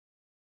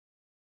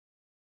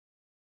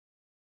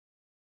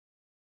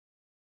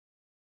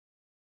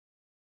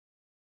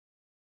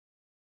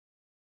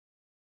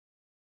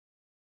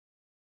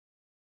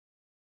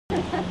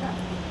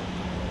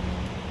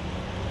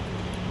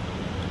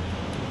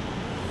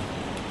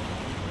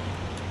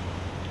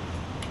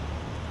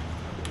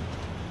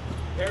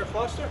Eric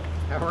Foster?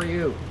 How are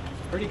you?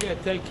 Pretty good,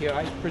 thank you.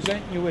 I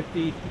present you with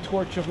the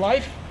Torch of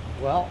Life.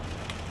 Well,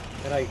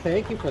 and I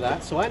thank you for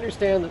that. So I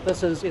understand that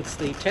it's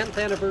the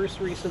 10th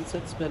anniversary since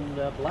it's been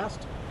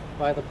blessed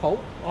by the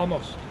Pope.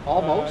 Almost.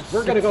 Almost.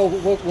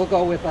 We'll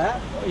go with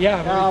that.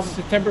 Yeah, it's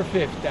September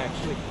 5th,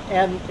 actually.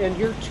 And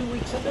you're 2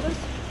 weeks into this?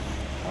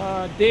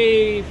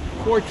 Day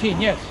 14,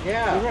 yes.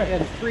 Yeah, you're right.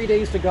 And 3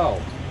 days to go.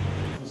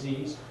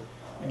 Disease.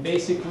 And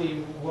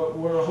basically what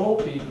we're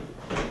hoping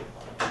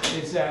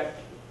is that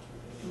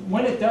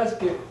when it does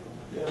get,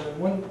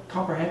 when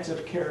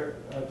comprehensive care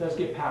does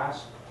get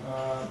passed,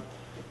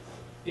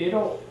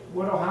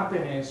 what'll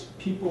happen is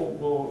people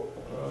will,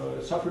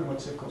 suffering with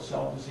sickle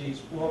cell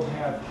disease, will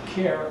have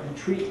care and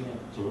treatment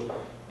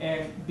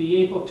and be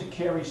able to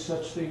carry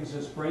such things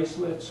as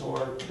bracelets,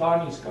 or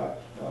Bonnie's got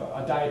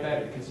a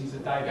diabetic because he's a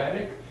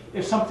diabetic.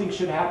 If something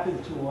should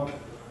happen to him,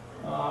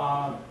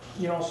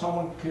 you know,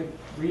 someone could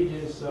read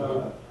his,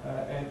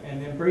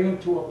 and then bring him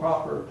to a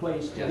proper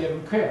place to give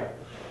him care.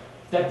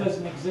 That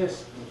doesn't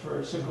exist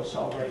for sickle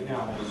cell right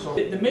now. So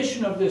the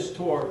mission of this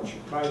torch,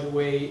 by the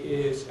way,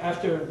 is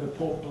after the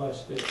Pope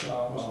blessed it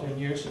almost 10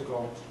 years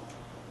ago,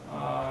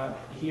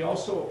 he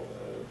also,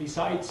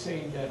 besides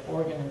saying that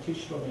organ and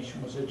tissue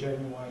donation was a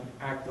genuine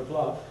act of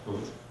love,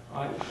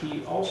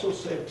 he also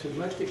said to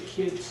let the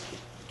kids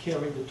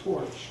carry the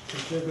torch,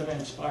 because they're going to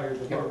inspire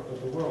the work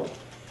of the world.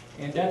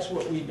 And that's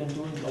what we've been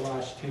doing the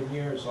last 10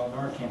 years on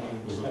our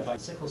campaign.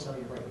 Sickle cell,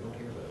 you're right, we don't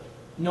hear about it.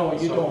 No,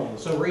 you don't.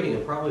 So reading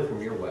it probably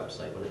from your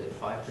website, what is it,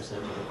 5%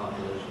 of the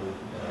population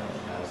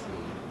has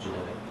the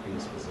genetic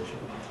predisposition?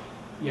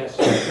 Yes,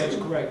 that's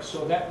correct.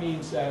 So that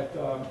means that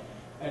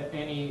at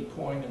any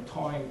point in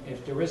time,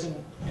 if there isn't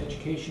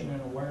education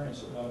and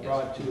awareness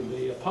brought to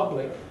the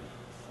public,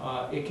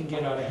 it can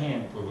get out of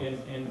hand,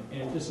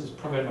 and this is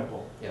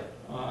preventable. Yeah.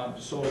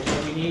 So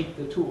we need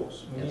the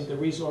tools, we need the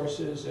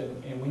resources,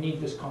 and we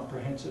need this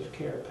comprehensive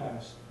care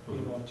passed, you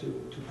know,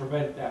 to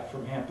prevent that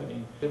from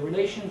happening. The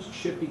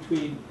relationship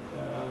between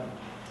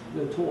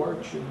the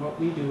torch and what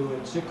we do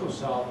at sickle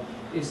cell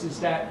is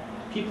that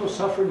people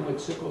suffering with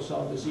sickle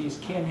cell disease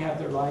can have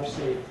their life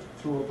saved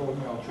through a bone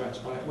marrow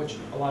transplant, which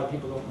a lot of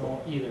people don't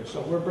know either.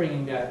 So we're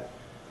bringing that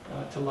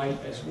to light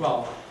as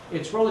well.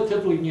 It's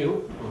relatively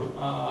new.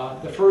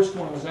 The first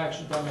one was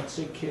actually done at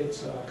Sick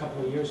Kids a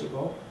couple of years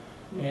ago.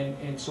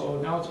 And so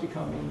now it's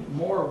becoming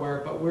more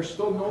aware, but we're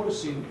still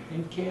noticing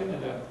in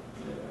Canada,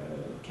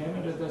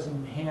 Canada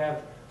doesn't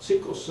have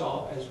sickle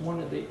cell as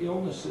one of the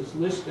illnesses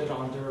listed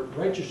on their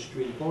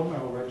registry, bone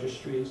marrow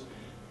registries,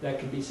 that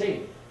can be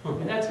saved.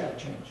 And that's got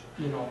to change,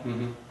 you know,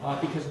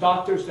 because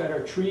doctors that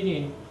are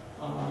treating,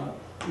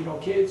 you know,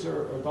 kids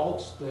or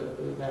adults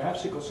that have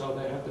sickle cell,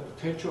 that have the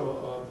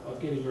potential of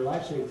getting their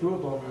life saved through a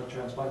bone marrow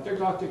transplant, their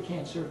doctor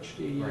can't search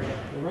the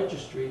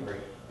registry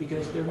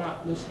because they're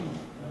not listening,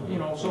 you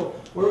know. So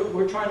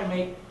we're trying to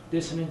make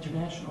this an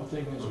international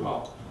thing as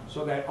well,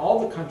 so that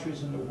all the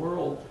countries in the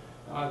world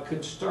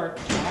could start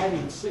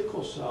adding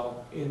sickle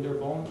cell in their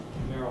bone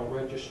marrow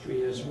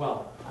registry as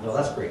well. No,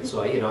 that's great.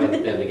 So, you know, and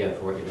again,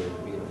 for what you're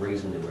doing, you know,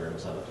 raising the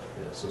awareness of it.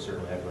 So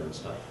certainly I've learned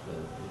stuff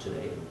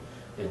today,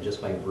 and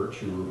just by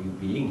virtue of you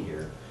being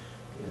here,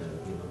 you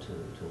know,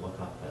 to look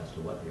up as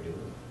to what you're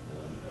doing.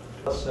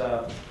 That's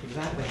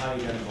exactly how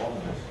you got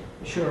involved in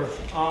this. Sure.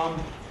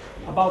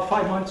 About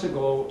 5 months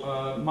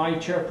ago, my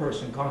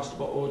chairperson,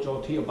 Constable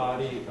Ojo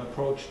Tiobati,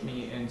 approached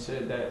me and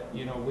said that,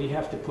 you know, we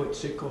have to put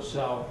sickle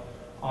cell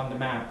on the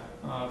map.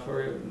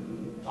 For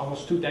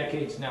almost 2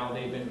 decades now,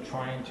 they've been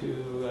trying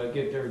to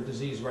get their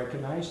disease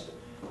recognized,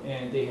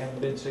 and they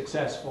haven't been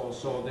successful.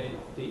 So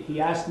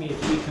he asked me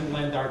if we can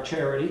lend our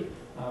charity,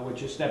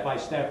 which is Step by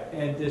Step,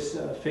 and this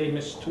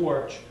famous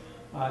torch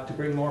to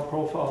bring more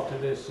profile to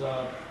this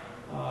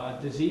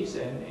disease.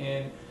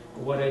 And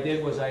what I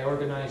did was I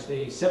organized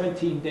a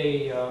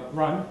 17-day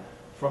run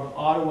from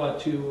Ottawa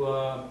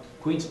to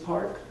Queen's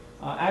Park.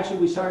 Actually,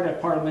 we started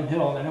at Parliament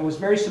Hill, and it was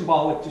very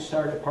symbolic to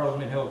start at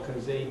Parliament Hill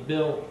because a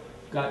bill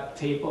got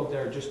tabled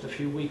there just a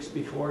few weeks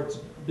before. It's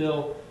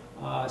Bill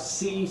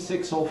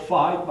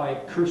C-605 by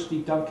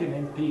Kirsty Duncan,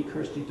 MP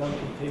Kirsty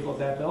Duncan tabled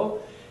that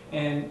bill.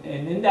 And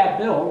in that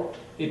bill,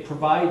 it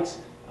provides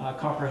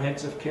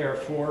comprehensive care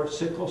for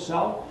sickle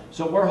cell.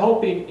 So we're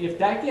hoping if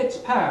that gets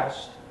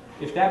passed,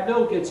 if that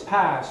bill gets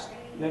passed,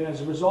 then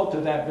as a result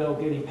of that bill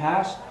getting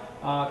passed,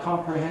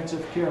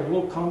 comprehensive care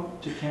will come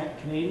to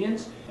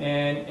Canadians.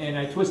 And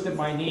I twisted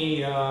my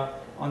knee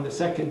on the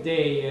second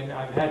day, and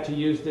I've had to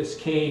use this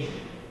cane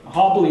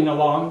hobbling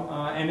along,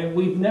 and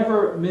we've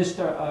never missed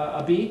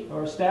a beat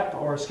or a step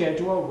or a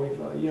schedule.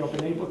 We've you know,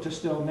 been able to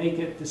still make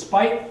it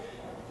despite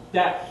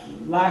that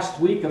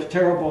last week of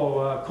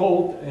terrible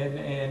cold,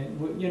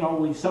 and you know,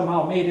 we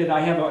somehow made it.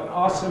 I have an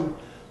awesome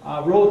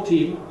road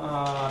team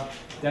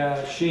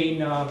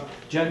Shane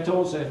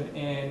Gentles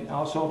and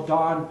also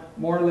Don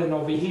Moreland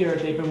over here,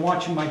 they've been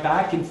watching my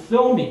back and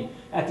filming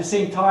at the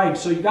same time.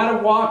 So you got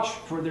to watch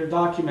for their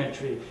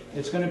documentary.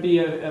 It's going to be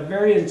a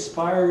very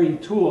inspiring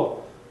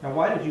tool. Now,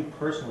 why did you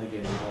personally get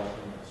involved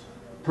in this?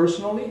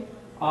 Personally,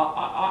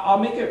 I'll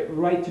make it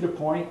right to the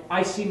point.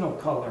 I see no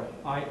color.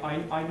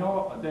 I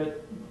know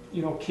that,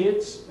 you know,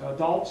 kids,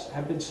 adults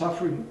have been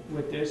suffering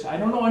with this. I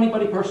don't know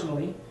anybody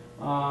personally,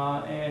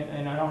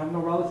 and I don't have no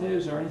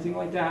relatives or anything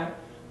like that,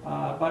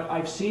 but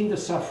I've seen the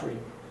suffering.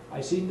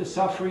 I've seen the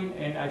suffering,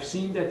 and I've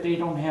seen that they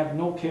don't have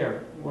no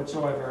care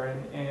whatsoever.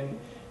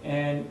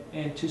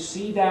 And to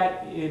see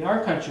that in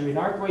our country, in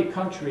our great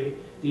country,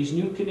 these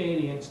new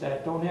Canadians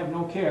that don't have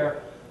no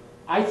care,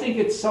 I think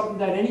it's something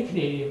that any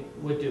Canadian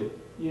would do,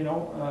 you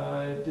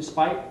know,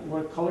 despite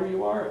what color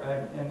you are,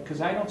 and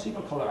because I don't see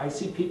no color. I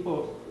see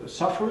people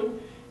suffering,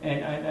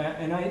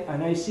 and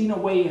I see no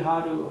way how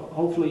to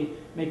hopefully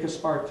make a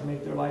spark to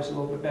make their lives a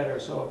little bit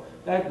better. So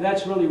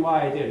that's really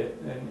why I did it.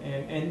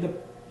 And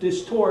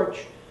this torch,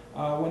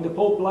 when the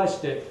Pope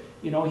blessed it,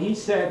 you know, he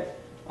said,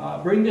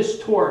 bring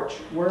this torch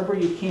wherever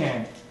you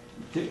can,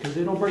 because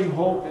it'll bring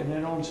hope and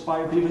it'll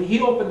inspire people. He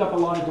opened up a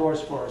lot of doors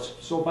for us.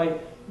 So by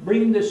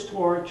bringing this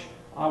torch,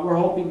 we're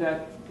hoping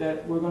that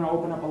we're going to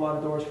open up a lot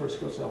of doors for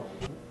sickle cell.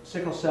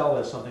 Sickle cell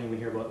is something we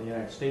hear about in the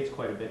United States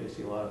quite a bit. You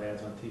see a lot of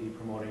ads on TV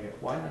promoting it.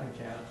 Why not in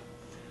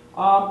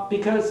Canada?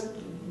 Because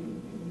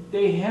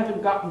they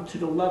haven't gotten to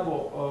the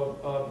level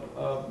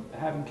of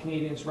having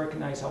Canadians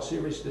recognize how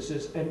serious this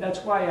is. And that's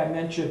why I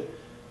mentioned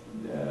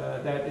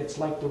that it's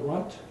like the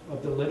runt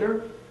of the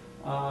litter.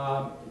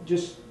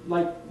 Just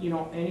like, you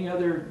know, any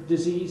other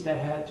disease that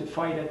had to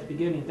fight at the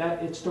beginning,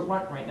 that it's the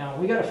runt right now.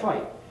 We got to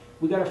fight.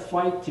 We got to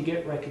fight to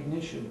get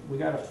recognition. We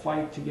got to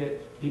fight to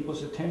get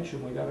people's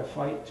attention. We got to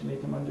fight to make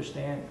them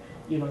understand.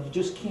 You know, you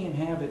just can't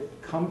have it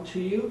come to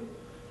you.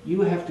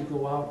 You have to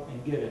go out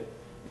and get it.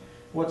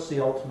 What's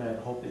the ultimate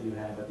hope that you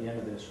have at the end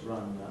of this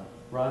run?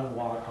 Run,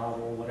 walk,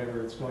 hobble,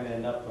 whatever it's going to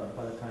end up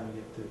by the time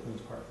you get to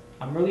Queen's Park.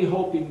 I'm really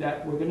hoping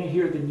that we're going to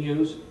hear the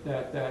news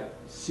that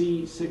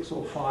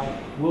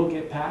C-605 will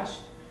get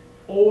passed,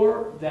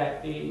 or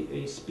that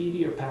a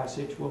speedier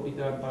passage will be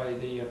done by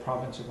the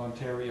province of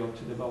Ontario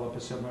to develop a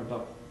similar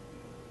bill.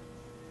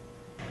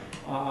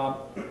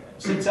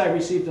 Since I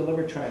received a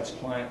liver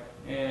transplant,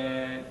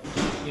 and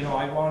you know,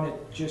 I wanted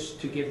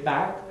just to give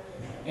back,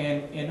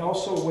 and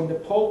also when the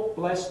Pope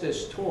blessed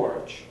this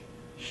torch,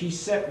 he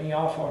set me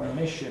off on a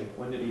mission.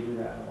 When did he do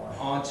that and why?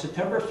 On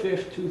September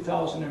 5th,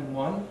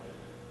 2001.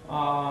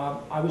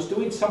 I was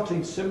doing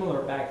something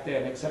similar back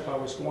then, except I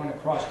was going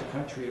across the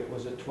country. It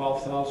was a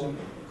 12,000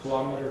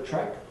 kilometer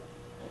trek.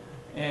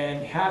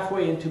 And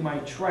halfway into my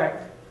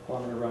trek,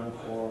 Kilometer run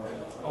for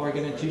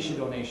organ and tissue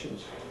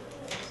donations.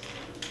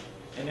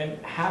 And then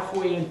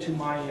halfway into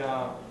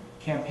my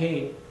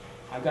campaign,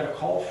 I got a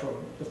call from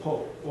the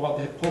Pope, well,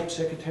 the Pope's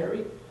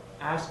secretary,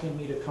 asking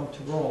me to come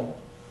to Rome,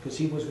 because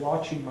he was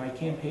watching my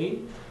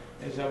campaign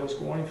as I was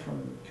going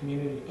from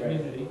community to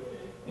community.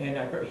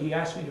 And he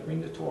asked me to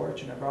bring the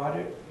torch, and I brought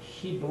it.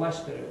 He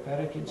blessed it at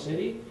Vatican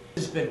City.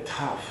 It's been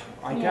tough.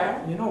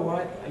 You know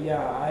what?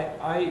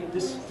 Yeah,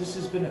 this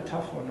has been a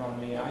tough one on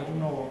me. I don't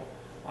know.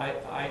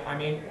 I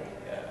mean,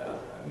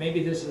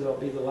 maybe this will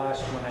be the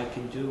last one I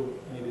can do.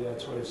 Maybe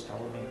that's what it's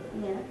telling me.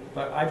 Yeah.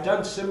 But I've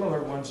done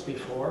similar ones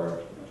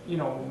before. You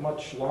know,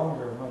 much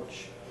longer.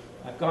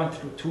 I've gone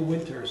through 2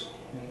 winters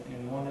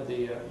in one of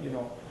the. You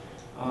know.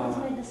 What's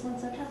made this one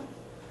so tough?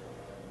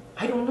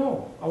 I don't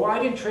know. Well, I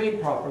didn't train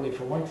properly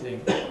for one thing,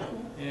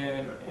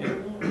 and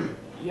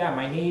yeah,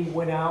 my knee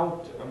went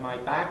out, my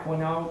back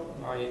went out,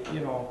 you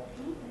know,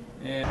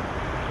 and.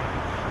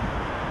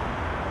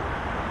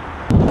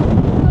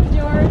 Hello,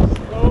 George.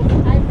 Hello.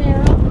 I'm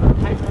Meryl.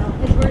 Hi, Mel.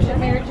 His Worship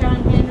Mayor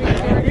John Henry,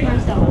 George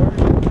Marcel.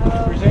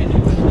 Present you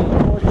with the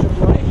Torch of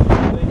Life.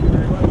 Thank you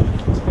very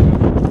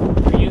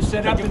much. Are you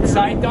set up and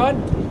signed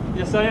on?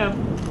 Yes, I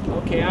am.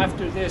 Okay,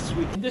 after this,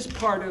 in this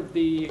part of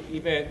the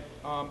event,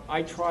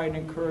 I try and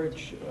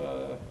encourage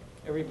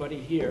everybody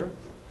here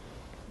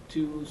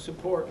to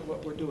support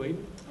what we're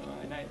doing,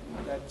 and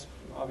that's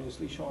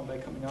obviously shown by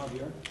coming out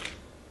here.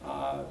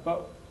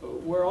 But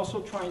we're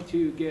also trying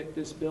to get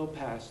this bill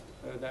passed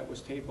that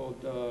was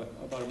tabled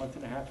about a month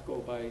and a half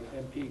ago by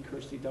MP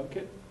Kirsty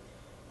Duncan.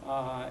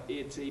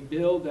 It's a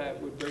bill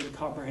that would bring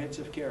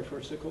comprehensive care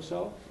for sickle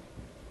cell,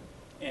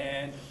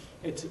 and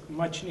it's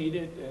much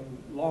needed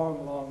and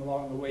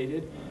long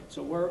awaited.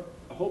 So we're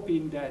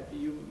hoping that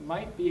you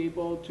might be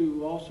able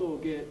to also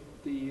get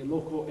the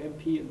local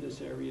MP in this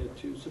area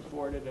to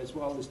support it, as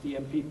well as the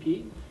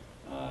MPP,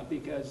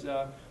 because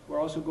we're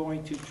also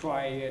going to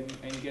try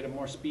and get a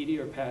more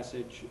speedier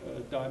passage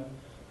done,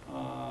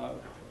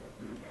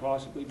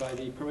 possibly by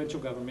the provincial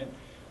government.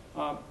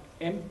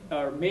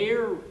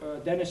 Mayor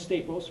Dennis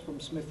Staples from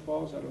Smith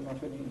Falls, I don't know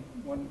if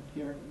anyone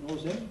here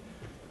knows him,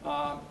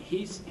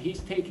 he's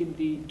taken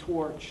the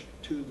torch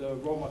to the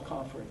Roma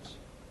conference,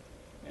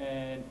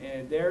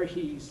 and there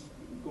he's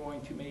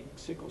going to make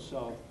sickle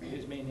cell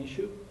his main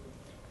issue,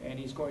 And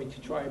he's going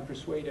to try and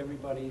persuade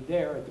everybody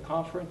there at the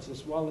conference,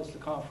 as well as the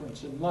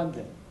conference in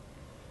London,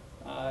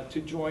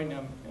 to join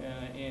him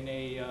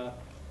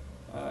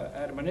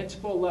at a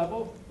municipal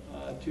level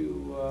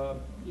to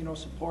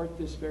support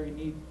this very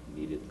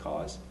needed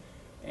cause.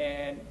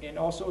 And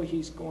also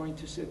he's going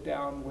to sit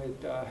down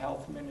with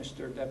Health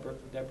Minister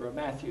Deborah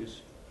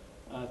Matthews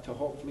to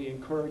hopefully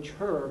encourage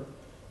her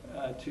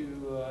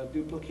to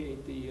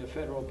duplicate the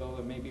federal bill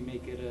and maybe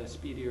make it a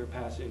speedier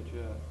passage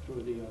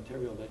through the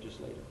Ontario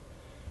legislature.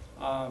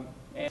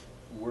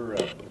 We're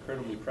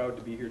incredibly proud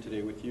to be here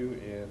today with you,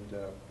 and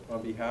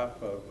on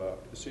behalf of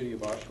the City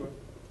of Oshawa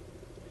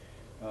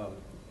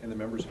and the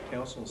members of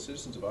council and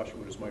citizens of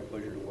Oshawa, it is my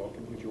pleasure to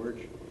welcome you,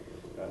 George,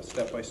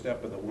 step by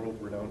step in the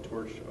world-renowned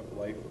torch of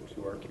life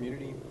to our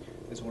community.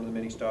 This is one of the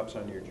many stops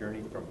on your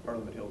journey from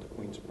Parliament Hill to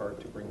Queen's Park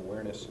to bring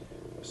awareness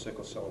of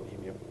sickle cell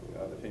anemia.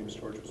 The famous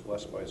torch was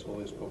blessed by His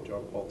Holiness Pope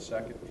John Paul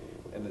II,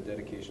 and the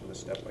dedication of the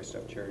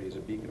step-by-step charity is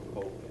a beacon of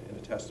hope and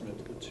a testament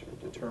to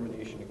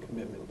determination and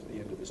commitment to the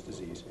end of this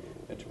disease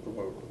and to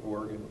promote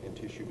organ and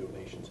tissue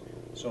donations.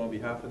 So on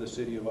behalf of the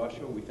City of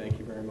Oshawa, we thank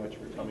you very much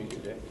for coming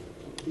today.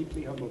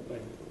 Deeply humbled by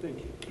it.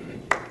 Thank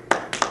you.